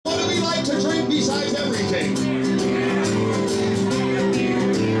like to drink besides everything?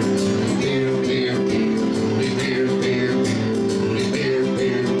 Beer, beer, beer, beer, beer, beer,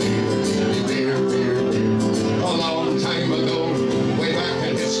 beer, beer, beer. A long time ago, way back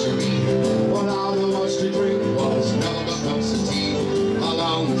in history, what all there was to drink was nothing but cups of tea.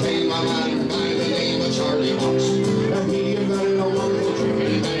 Along came a man by the name of Charlie Box, and he invented a wonderful drink and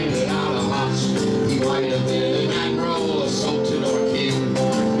he made it out of hops. He might have been an admiral, a sultan or a king,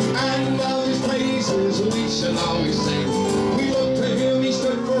 and all his praises we shall always sing. We looked to him, he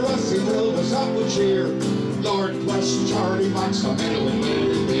stood for us, he filled us up with cheer. Lord bless Charlie Box, the man who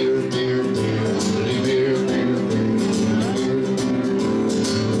invented beer, beer, beer, beer, beer, beer, beer.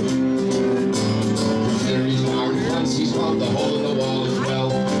 There he's marked once, he's robbed the hole in the wall as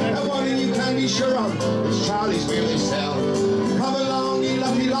well. And one thing you can be sure of is Charlie's really sell. Come along, ye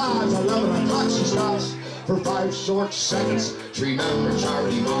lucky lads, 11 o'clock she starts. For 5 short seconds to remember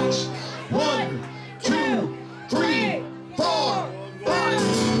Charlie Box. 1, 2, 3, 4, 5.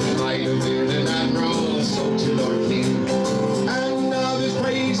 He might have been an admiral, a sultan or king, and all his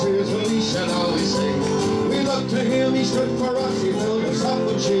praises we shall always sing. We looked to him, he stood for us, he filled us up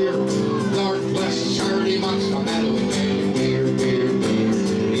with cheer. Lord bless Charlie Box, the man who invented beer, beer, beer,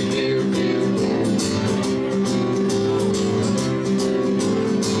 beer, beer, beer.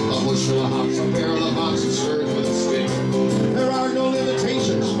 A bushel of hops, a barrel of hops, and stirred with a stick. There are no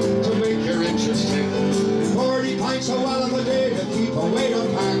limitations to make your interest tick. 40 pints of well a day to keep away the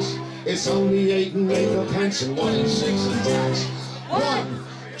packs. It's only 8 and 8 a pence and 1 and 6 in tax. 1,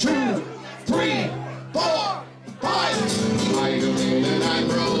 2, 3, 4, 5. He might have been an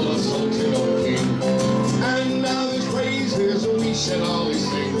admiral, a sultan or king, and now his praises we shall always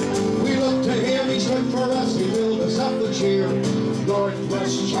sing. We looked to him, he stood for us, he filled us up with cheer. Lord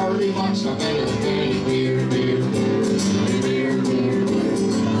bless Charlie Box, the man who invented beer, beer, beer, beer, beer, beer.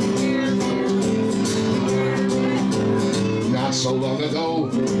 Not so long ago,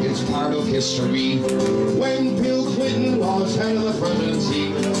 it's part of history, when Bill Clinton was head of the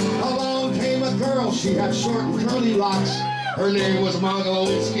presidency, along came a girl, she had short and curly locks. Her name was Margot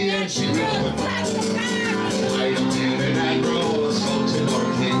Lewinsky, and she really went